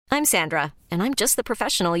I'm Sandra, and I'm just the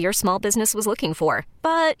professional your small business was looking for.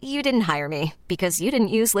 But you didn't hire me because you didn't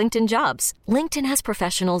use LinkedIn Jobs. LinkedIn has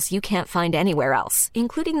professionals you can't find anywhere else,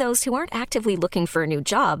 including those who aren't actively looking for a new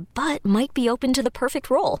job, but might be open to the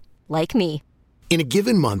perfect role, like me. In a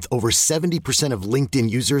given month, over 70% of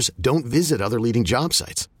LinkedIn users don't visit other leading job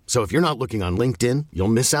sites. So if you're not looking on LinkedIn, you'll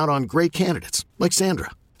miss out on great candidates like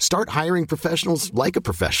Sandra. Start hiring professionals like a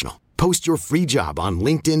professional. Post your free job on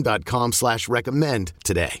linkedin.com/recommend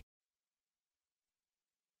today.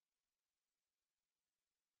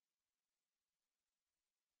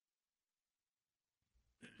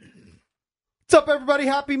 What's up, everybody?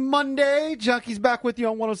 Happy Monday. Junkies back with you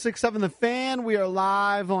on 106.7 The Fan. We are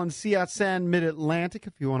live on CSN Mid-Atlantic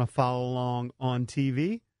if you want to follow along on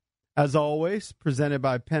TV. As always, presented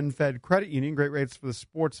by PenFed Credit Union. Great rates for the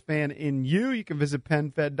sports fan in you. You can visit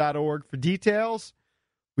PenFed.org for details.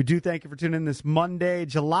 We do thank you for tuning in this Monday,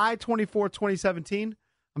 July 24, 2017.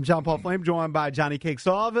 I'm John Paul Flame, joined by Johnny Cake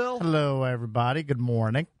Sawville. Hello, everybody. Good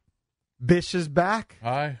morning. Bish is back.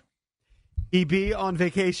 Hi. EB on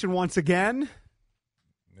vacation once again.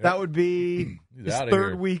 Yep. That would be his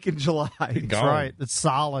third week in July. That's right. It's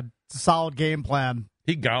solid. It's a solid game plan.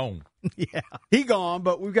 He gone. Yeah. He gone,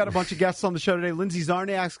 but we've got a bunch of guests on the show today. Lindsay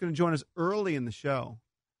Zarniak's going to join us early in the show.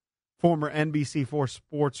 Former NBC4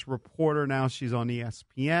 sports reporter. Now she's on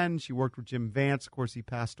ESPN. She worked with Jim Vance. Of course, he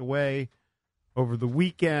passed away over the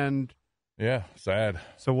weekend. Yeah, sad.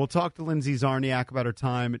 So we'll talk to Lindsay Zarniak about her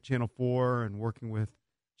time at Channel 4 and working with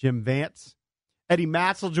Jim Vance. Eddie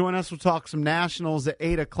Matz will join us. We'll talk some Nationals at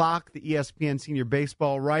 8 o'clock. The ESPN senior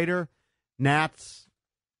baseball writer. Nats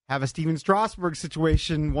have a Steven Strasburg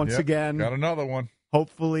situation once again. Got another one.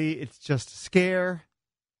 Hopefully it's just a scare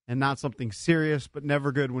and not something serious, but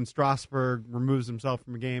never good when Strasburg removes himself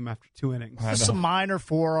from a game after 2 innings. Just some minor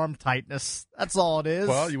forearm tightness. That's all it is.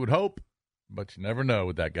 Well, you would hope, but you never know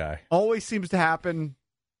with that guy. Always seems to happen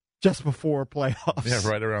just before playoffs. Yeah,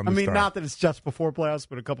 right around the start. Not that it's just before playoffs,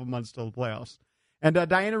 but a couple months till the playoffs. And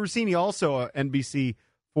Diana Rossini, also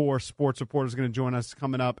NBC4 sports reporter, is going to join us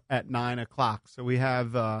coming up at 9 o'clock. So we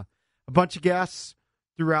have a bunch of guests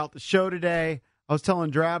throughout the show today. I was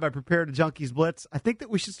telling Drab I prepared a Junkies Blitz. I think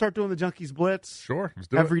that we should start doing the Junkies Blitz let's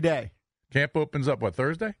do every day. Camp opens up,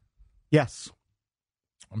 Thursday? Yes.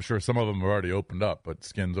 I'm sure some of them have already opened up, but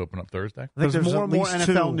Skins open up Thursday. I think there's more and more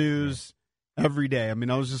NFL two. news every day. I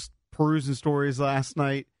mean, I was just perusing stories last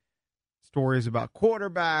night, stories about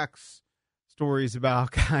quarterbacks, stories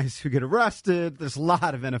about guys who get arrested. There's a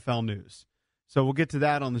lot of NFL news. So we'll get to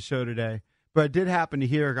that on the show today. But I did happen to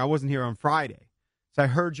hear, I wasn't here on Friday, so I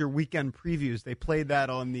heard your weekend previews. They played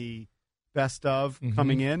that on the best of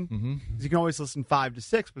coming in. Mm-hmm. You can always listen 5 to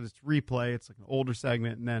 6, but it's replay. It's like an older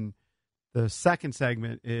segment. And then the second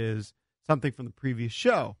segment is something from the previous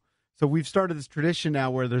show. So we've started this tradition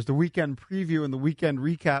now where there's the weekend preview and the weekend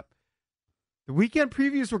recap. The weekend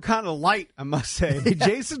previews were kind of light, I must say.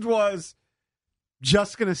 Jason was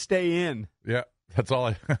just going to stay in. Yeah, that's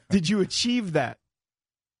all. Did you achieve that?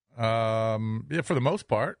 Yeah, for the most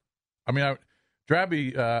part. I mean,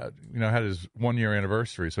 Drabby, had his 1-year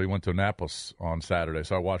anniversary, so he went to Annapolis on Saturday.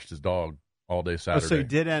 So I watched his dog all day Saturday. Oh, so he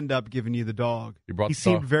did end up giving you the dog. He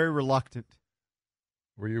seemed very reluctant.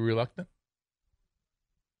 Were you reluctant?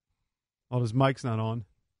 Well, his mic's not on.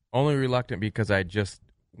 Only reluctant because I just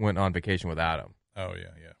went on vacation without him. Oh,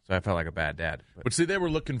 yeah. So I felt like a bad dad. But see, they were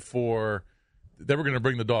going to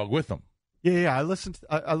bring the dog with them. Yeah, I listened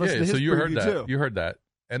to his so you heard preview, that. too. You heard that.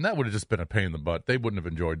 And that would have just been a pain in the butt. They wouldn't have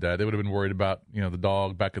enjoyed that. They would have been worried about, the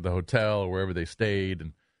dog back at the hotel or wherever they stayed.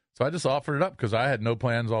 And so I just offered it up because I had no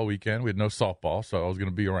plans all weekend. We had no softball, so I was going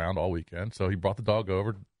to be around all weekend. So he brought the dog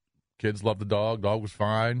over. Kids loved the dog. Dog was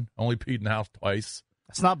fine. Only peed in the house twice.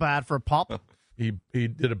 That's not bad for a pup. He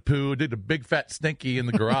did a big fat stinky in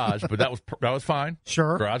the garage, but that was fine.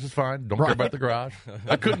 Sure. Garage is fine. Don't care about the garage.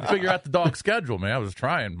 I couldn't figure out the dog's schedule, man. I was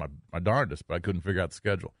trying my darndest, but I couldn't figure out the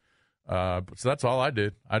schedule. So that's all I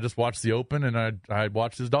did. I just watched the Open, and I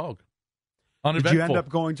watched his dog. Uneventful. Did you end up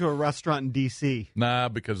going to a restaurant in D.C.? Nah,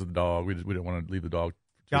 because of the dog. We didn't want to leave the dog.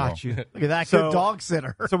 Got you. Look at that good dog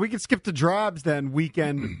sitter. So we could skip to Drabs then.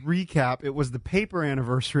 Weekend recap. It was the paper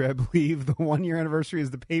anniversary, I believe. The 1-year anniversary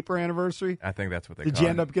is the paper anniversary. I think that's what they Did call you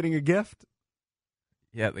end it. up getting a gift?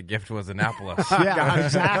 Yeah, the gift was Annapolis. Yeah,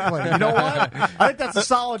 exactly. You know what? I think that's a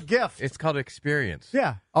solid gift. It's called experience.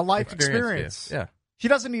 Yeah, a life experience. Yeah. She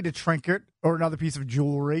doesn't need a trinket or another piece of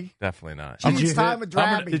jewelry. Definitely not. She needs time with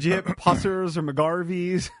Drabby. Did you hit Pussers or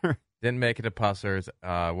McGarvey's? Didn't make it to Pussers.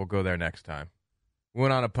 We'll go there next time.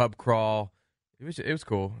 Went on a pub crawl. It was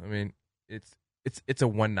cool. I mean, it's a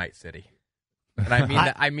one-night city, and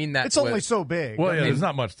I mean that. It's only so big. Well, yeah, there's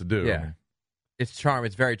not much to do. Yeah, It's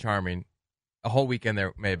It's very charming. A whole weekend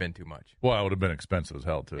there may have been too much. Well, it would have been expensive as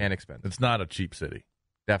hell, too. And expensive. It's not a cheap city.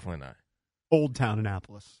 Definitely not. Old Town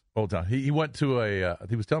Annapolis. Old Town. He went to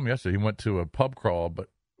he was telling me yesterday, he went to a pub crawl, but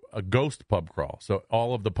a ghost pub crawl. So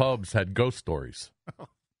all of the pubs had ghost stories.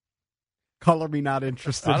 Color me not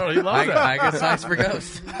interested. I don't know. He loves that. I got size for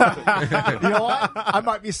ghosts. You know what? I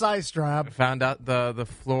might be size strap. Found out the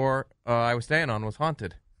floor I was staying on was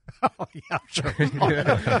haunted. Oh, yeah, sure.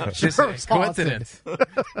 Just Sure, it's coincidence. No,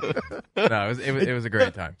 it was a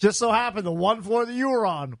great time. Just so happened the one floor that you were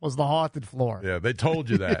on was the haunted floor. Yeah, they told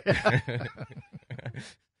you that.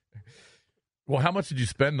 Well, how much did you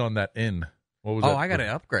spend on that inn? What was that? I got an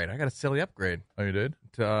upgrade. I got a silly upgrade. Oh, you did?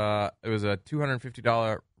 It was a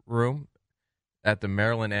 $250 room at the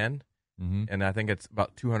Maryland Inn, and I think it's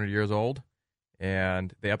about 200 years old.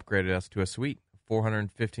 And they upgraded us to a suite,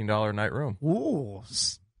 $415 night room. Ooh,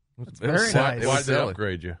 That's very nice. Why did they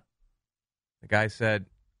upgrade you? The guy said,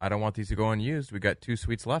 I don't want these to go unused. We got 2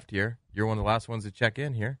 suites left here. You're one of the last ones to check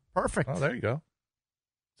in here. perfect. Oh, there you go.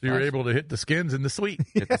 So you were able to hit the skins in the suite.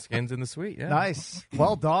 Get the skins in the suite, yeah. Nice.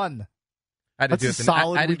 Well done. I had to That's do a it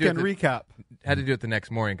solid I had to do it weekend recap. Had to do it the next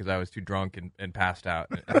morning because I was too drunk and passed out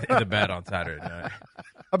in the bed on Saturday night.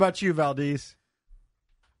 How about you, Valdez?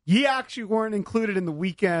 You actually weren't included in the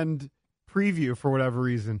weekend preview for whatever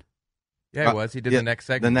reason. Yeah, he was. He did the next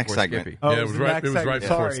segment. the next before segment. Skippy. Oh, Yeah, it was the right- next it was right segment.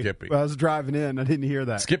 before Sorry. Skippy. Well, I was driving in. I didn't hear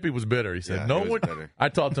that. Skippy was bitter. He said, Yeah, "No it was one." bitter. I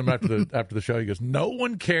talked to him after the show. He goes, "No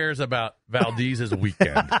one cares about Valdez's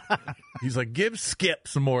weekend." He's like, "Give Skip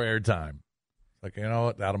some more airtime." Like, you know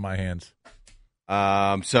what? Out of my hands.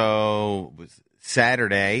 So it was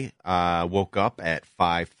Saturday. Woke up at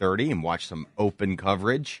 5:30 and watched some Open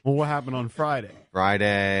coverage. Well, what happened on Friday?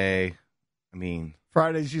 Friday,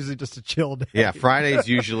 Friday's usually just a chill day. yeah, Friday's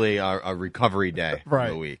usually a recovery day Right.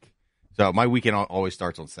 of the week. So my weekend always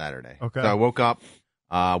starts on Saturday. Okay. So I woke up,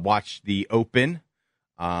 watched the Open.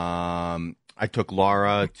 I took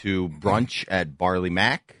Laura to brunch at Barley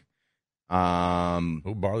Mac. Oh,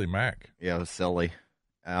 Barley Mac. Yeah, it was silly.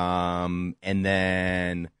 And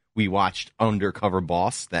then we watched Undercover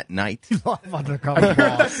Boss that night. Love Undercover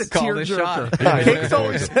Boss. Called a shot. Hicks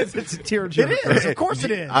always says it's a tearjerker. It is. Of course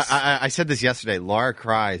it is. I said this yesterday. Laura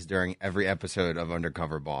cries during every episode of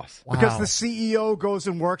Undercover Boss. Because the CEO goes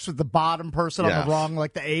and works with the bottom person on Yes. the wrong,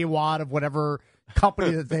 like the AWOD of whatever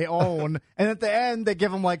company that they own. And at the end, they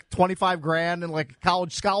give them like $25,000 and like a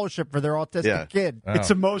college scholarship for their autistic kid. Oh.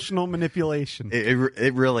 It's emotional manipulation.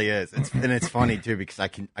 It really is. And it's funny too because I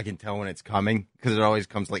can tell when it's coming because it always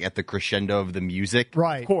comes like at the crescendo of the music.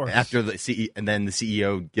 Right. Of course. After the CEO, and then the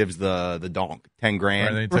CEO gives the donk $10,000, Right,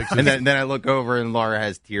 and then he takes and then I look over and Laura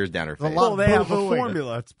has tears down her face. Well, they have a boo-booing.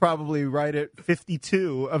 formula. It's probably right at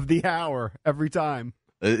 52 of the hour every time.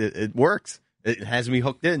 It works. It has me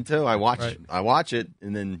hooked in too. I watch it,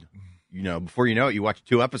 and then before you know it, you watch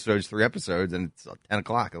 2 episodes, 3 episodes, and it's 10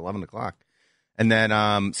 o'clock, 11 o'clock. And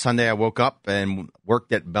then Sunday, I woke up and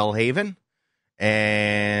worked at Bellhaven,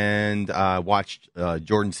 and watched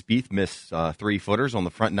Jordan Spieth miss 3-footers on the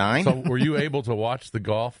front 9. So, were you able to watch the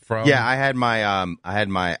golf from? Yeah, I had my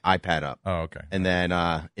iPad up, Oh, okay. and then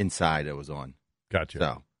inside it was on. Gotcha.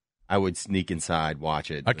 So I would sneak inside,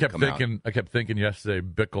 watch it. I kept come out. thinking yesterday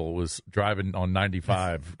Bickle was driving on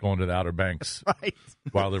 95 going to the Outer Banks Right.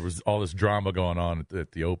 while there was all this drama going on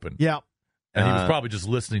at the Open. Yeah. And he was probably just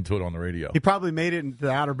listening to it on the radio. He probably made it into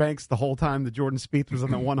the Outer Banks the whole time that Jordan Spieth was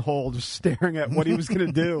on that one hole, just staring at what he was going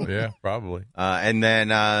to do. Yeah, probably. And then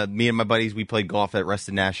me and my buddies, we played golf at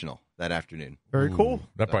Reston National that afternoon. Very cool.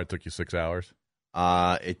 That probably took you 6 hours.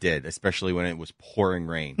 It did, especially when it was pouring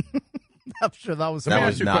rain. I'm sure that was That Let me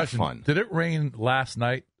was ask you a not question. fun. Did it rain last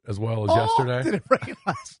night as well as Did yesterday? it rain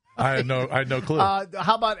last I had no clue.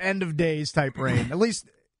 How about end of days type rain? At least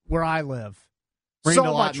where I live. Rained so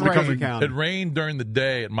a lot much in Montgomery rain. County. It rained during the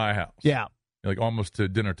day at my house. Yeah. Like almost to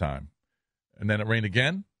dinner time. And then it rained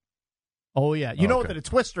again? Oh, yeah. You know Okay. that a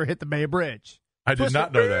twister hit the Bay Bridge. I did Twister,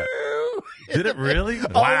 not know that. Did it really?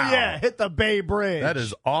 Oh, Wow. yeah. Hit the Bay Bridge. That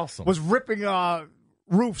is awesome. Was ripping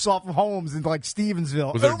roofs off of homes in like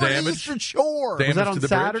Stevensville. Was there Over the damage? Eastern Shore. Damage Was that on to the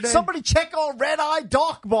Saturday? bridge? Somebody check on Red Eye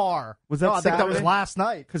Dock Bar. Was that No, I think that was Saturday? last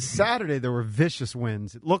night. Because Saturday there were vicious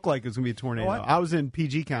winds. It looked like it was going to be a tornado. What? I was in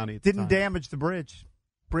PG County at the Didn't time. damage the bridge.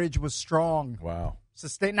 Bridge was strong. Wow.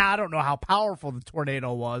 Sustain. Now I don't know how powerful the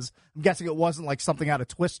tornado was. I'm guessing it wasn't like something out of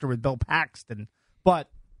Twister with Bill Paxton, but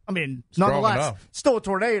I mean, Strong nonetheless, enough. still a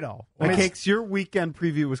tornado. I mean, Cakes, your weekend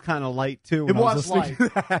preview was kind of light, too. it when I was listening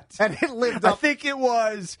light, to that. and it lived I up. think it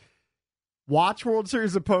was watch World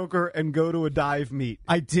Series of Poker and go to a dive meet.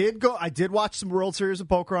 I did go. I did watch some World Series of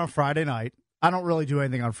Poker on Friday night. I don't really do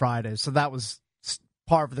anything on Fridays, so that was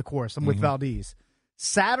par for the course. I'm with Valdez.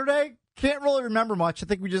 Saturday, can't really remember much. I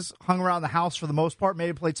think we just hung around the house for the most part.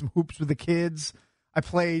 Maybe played some hoops with the kids. I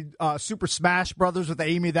played Super Smash Brothers with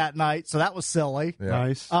Amy that night, so that was silly. Yeah.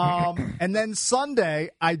 Nice. And then Sunday,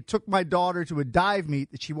 I took my daughter to a dive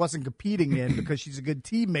meet that she wasn't competing in because she's a good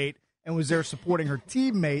teammate and was there supporting her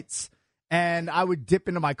teammates. And I would dip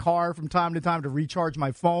into my car from time to time to recharge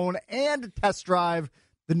my phone and to test drive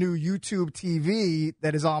the new YouTube TV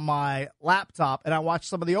that is on my laptop. And I watched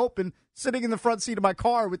some of the Open sitting in the front seat of my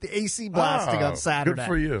car with the AC blasting on Saturday. Good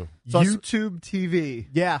for you. So YouTube TV.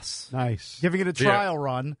 Yes. Nice. Giving it a trial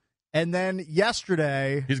run. And then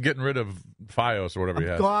yesterday... He's getting rid of Fios or whatever he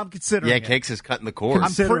has. I'm considering it. Cakes is cutting the cord.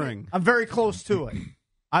 I'm very close to it.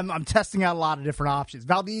 I'm testing out a lot of different options.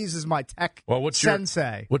 Valdez is my tech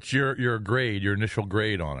sensei. What's your grade, your initial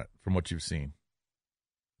grade on it from what you've seen?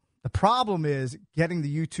 The problem is getting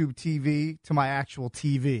the YouTube TV to my actual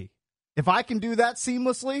TV. If I can do that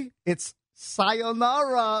seamlessly, it's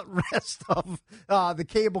sayonara rest of the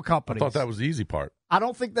cable company. I thought that was the easy part. I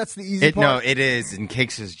don't think that's the easy part. No, it is, and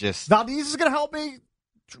Cakes is just... Valdez is going to help me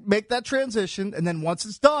make that transition, and then once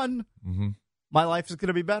it's done, my life is going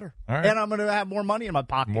to be better. All right. And I'm going to have more money in my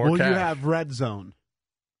pocket. You have Red Zone.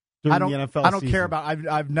 I don't care about.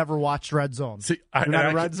 I've never watched Red Zone. See, You're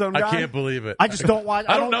not a Red Zone guy? I can't believe it. I just don't watch.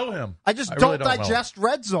 I don't know him. I just don't digest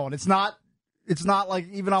Red Zone. It's not like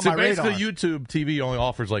even on my radar. Basically, YouTube TV only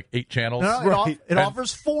offers like 8 channels. No, it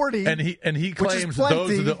offers 40. And he claims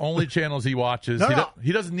those are the only channels he watches.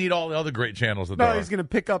 He doesn't need all the other great channels that there are. He's going to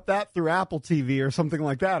pick up that through Apple TV or something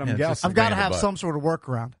like that. I'm guessing. I've got to have some sort of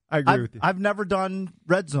workaround. I agree with you. I've never done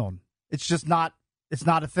Red Zone. It's just not. It's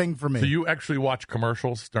not a thing for me. So you actually watch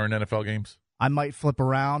commercials during NFL games? I might flip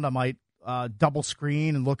around. I might double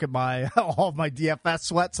screen and look at my all of my DFS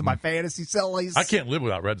sweats and my fantasy sillies. I can't live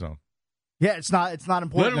without Red Zone. Yeah, it's not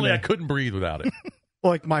important. Literally, I couldn't breathe without it.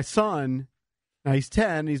 Like my son, now he's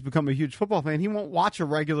 10. He's become a huge football fan. He won't watch a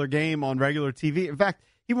regular game on regular TV. In fact,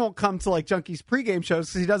 he won't come to like Junkies pregame shows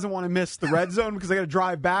because he doesn't want to miss the Red Zone because I got to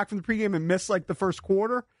drive back from the pregame and miss like the first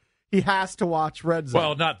quarter. He has to watch Red Zone.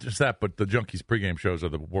 Well, not just that, but the Junkies pregame shows are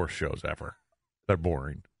the worst shows ever. They're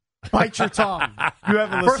boring. Bite your tongue. You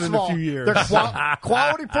haven't listened in a few years. They're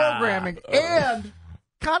quality programming and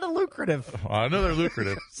kind of lucrative. I know they're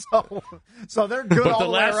lucrative. so they're good. But all the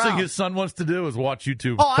last way thing around. his son wants to do is watch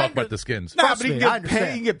YouTube talk about the Skins. No, but he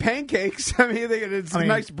can get pancakes. I mean, it's a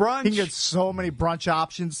nice brunch. He can get so many brunch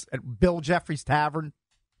options at Bill Jeffrey's Tavern.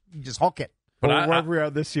 You can just hook it. But wherever we are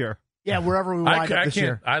this year. Yeah, wherever we wind up this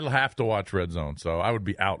year. I'll have to watch Red Zone, so I would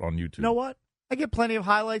be out on YouTube. You know what? I get plenty of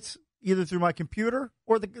highlights either through my computer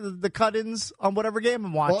or the cut-ins on whatever game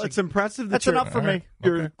I'm watching. Well, it's impressive that's enough for me.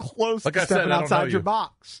 You're close to stepping outside your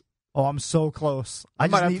box. Oh, I'm so close. I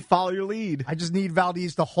might have to follow your lead. I just need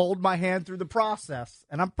Valdez to hold my hand through the process,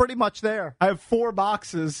 and I'm pretty much there. I have 4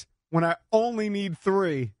 boxes when I only need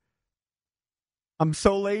 3. I'm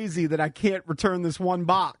so lazy that I can't return this one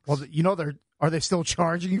box. Well, are they still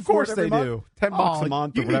charging you of for it? Of course they do. $10 a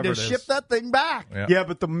month or whatever it is. You need to ship that thing back. Yeah,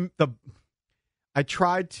 but I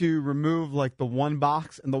tried to remove like the one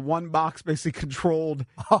box, and the one box basically controlled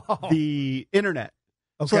the internet.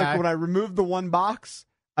 Okay. So like when I removed the one box,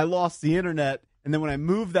 I lost the internet, and then when I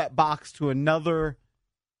moved that box to another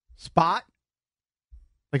spot,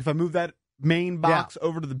 like if I move that main box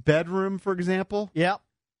over to the bedroom, for example,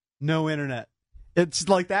 no internet. It's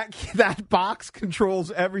like that box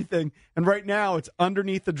controls everything, and right now it's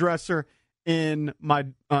underneath the dresser in my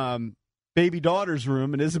baby daughter's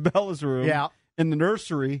room and Isabella's room. Yeah. In the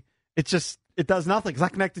nursery, it does nothing. It's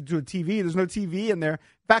not connected to a TV. There's no TV in there.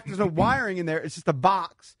 In fact, there's no wiring in there. It's just a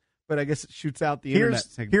box. But I guess it shoots out the internet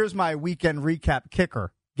signal. Here's my weekend recap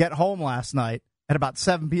kicker. Get home last night at about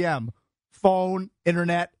 7 p.m. Phone,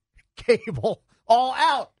 internet, cable, all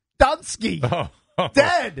out. Dunsky.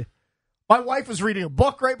 Dead. My wife was reading a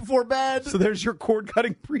book right before bed. So there's your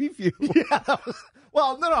cord-cutting preview.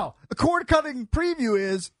 No. The cord-cutting preview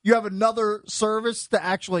is you have another service to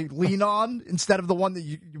actually lean on instead of the one that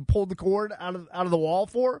you pulled the cord out of the wall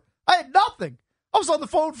for. I had nothing. I was on the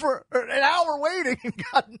phone for an hour waiting and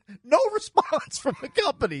got no response from the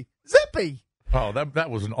company. Zippy. Oh, that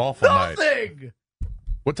was an awful night. Nothing.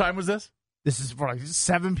 What time was this? This is from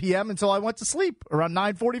 7 p.m. until I went to sleep around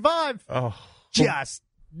 9:45. Oh. Just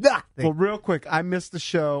nothing. Well, real quick, I missed the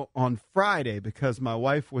show on Friday because my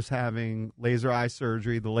wife was having laser eye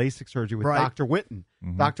surgery, the LASIK surgery with Dr. Witten.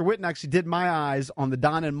 Mm-hmm. Dr. Witten actually did my eyes on the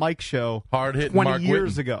Don and Mike show 20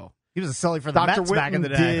 years ago. He was a silly for the Mets back in the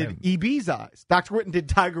day. Dr. Witten did EB's eyes. Dr. Witten did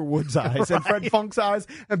Tiger Woods' eyes and Fred Funk's eyes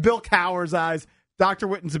and Bill Cowher's eyes. Dr.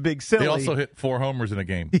 Witten's a big silly. He also hit 4 homers in a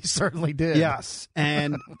game. He certainly did. Yes,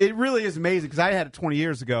 and it really is amazing because I had it 20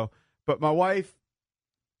 years ago, but my wife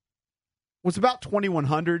was about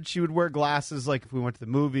 2100. She would wear glasses like if we went to the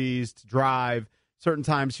movies, to drive. Certain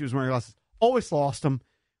times she was wearing glasses. Always lost them.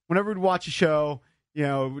 Whenever we'd watch a show,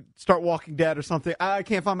 we'd start Walking Dead or something, I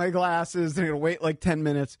can't find my glasses. They're going to wait like 10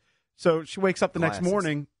 minutes. So she wakes up the next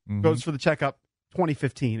morning, goes for the checkup,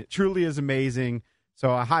 2015. It truly is amazing. So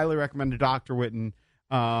I highly recommend Dr. Witten.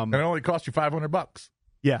 And it only cost you $500.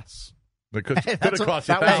 Yes. It could have cost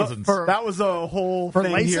you thousands. That was a whole thing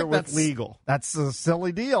LASIK, here with legal. That's a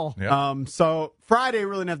silly deal. Yep. So Friday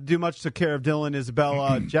really didn't have to do much. Took care of Dylan,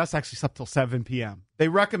 Isabella. Jess actually slept till 7 p.m. They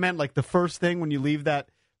recommend like the first thing when you leave that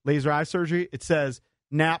laser eye surgery, it says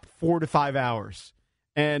nap 4 to 5 hours.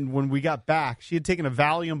 And when we got back, she had taken a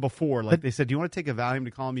Valium before. Like they said, do you want to take a Valium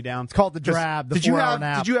to calm you down? It's called the Drab, the 4-hour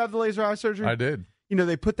nap. Did you have the laser eye surgery? I did.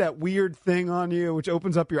 They put that weird thing on you, which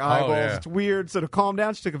opens up your eyeballs. Yeah. It's weird. So to calm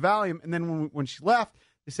down, she took a Valium. And then when she left,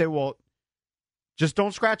 they say, well, just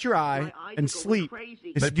don't scratch your eye and sleep.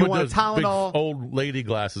 They said, do you want a Tylenol? Big old lady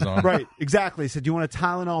glasses on. Right, exactly. They said, do you want a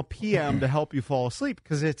Tylenol PM to help you fall asleep?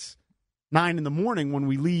 Because it's 9 in the morning when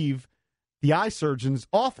we leave the eye surgeon's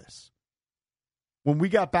office. When we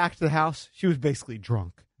got back to the house, she was basically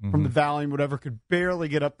drunk. From the Valium, whatever, could barely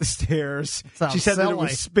get up the stairs. She said that it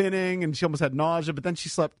was spinning, and she almost had nausea, but then she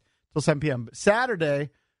slept till 7 p.m. But Saturday,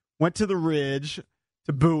 went to the Ridge,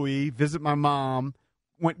 to Bowie, visit my mom,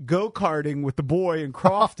 went go-karting with the boy in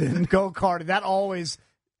Crofton. Go-karting, that always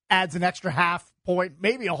adds an extra half point,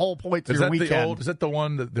 maybe a whole point to your weekend. Is that the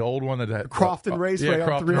old one that had... Crofton Raceway yeah, on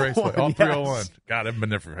Crofton 301. Raceway, on 301. Yes. God, I've been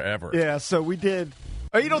there forever. Yeah, so we did...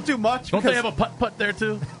 Oh, you don't do much. Don't they have a putt-putt there,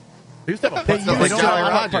 too? They used to have a They putt-putt. don't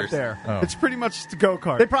have a putt there. Oh. It's pretty much just a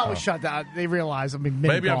go-kart. They probably shut down. They realize, mini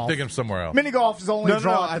Maybe golf. I'm thinking of somewhere else. Mini golf is only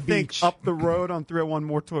drawn I at the think beach. up the road on 301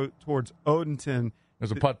 more towards Odenton.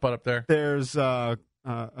 There's a putt-putt up there? There's a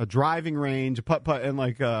driving range, a putt-putt, and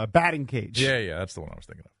like a batting cage. Yeah, that's the one I was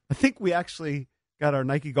thinking of. I think we actually got our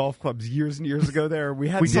Nike golf clubs years and years ago there. We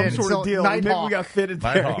had some did. sort of deal. Maybe we got fitted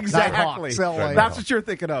there. Nighthawk. Exactly. Nighthawk. That's what you're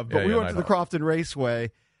thinking of. But Yeah, we yeah, went to the Nighthawk. Crofton Raceway.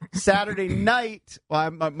 Saturday night, my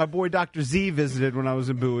boy Dr. Z visited when I was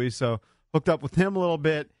in Bowie, so hooked up with him a little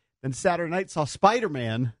bit. Then Saturday night saw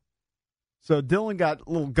Spider-Man. So Dylan got a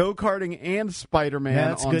little go-karting and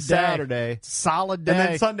Spider-Man on Saturday. Solid day. And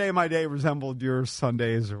then Sunday, my day resembled your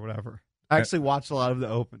Sundays or whatever. I actually watched a lot of the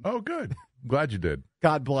Open. Oh, good. I'm glad you did.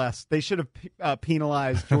 God bless. They should have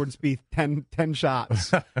penalized Jordan Spieth 10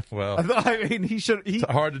 shots. Well, I mean, he should. it's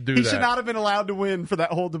hard to do He that. should not have been allowed to win for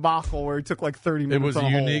that whole debacle where he took like 30 minutes. It was on a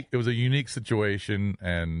a unique. hole. It was a unique situation,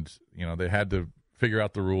 and they had to figure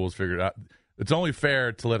out the rules. Figure it out. It's only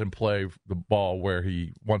fair to let him play the ball where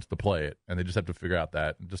he wants to play it, and they just have to figure out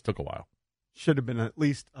that. It just took a while. Should have been at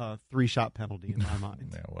least a 3-shot penalty in my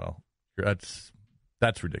mind. Yeah, well,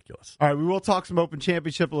 that's ridiculous. All right, we will talk some Open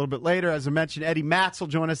Championship a little bit later. As I mentioned, Eddie Matz will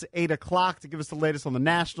join us at 8 o'clock to give us the latest on the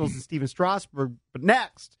Nationals and Steven Strasburg. But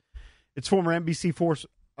next, it's former NBC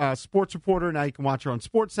sports reporter. Now you can watch her on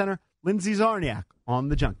SportsCenter, Lindsay Zarniak on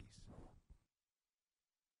the Junkies.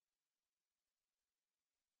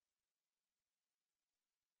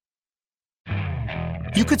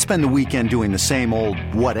 You could spend the weekend doing the same old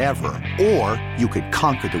whatever, or you could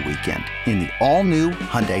conquer the weekend in the all-new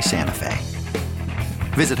Hyundai Santa Fe.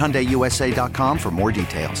 Visit HyundaiUSA.com for more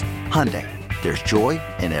details. Hyundai, there's joy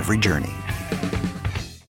in every journey.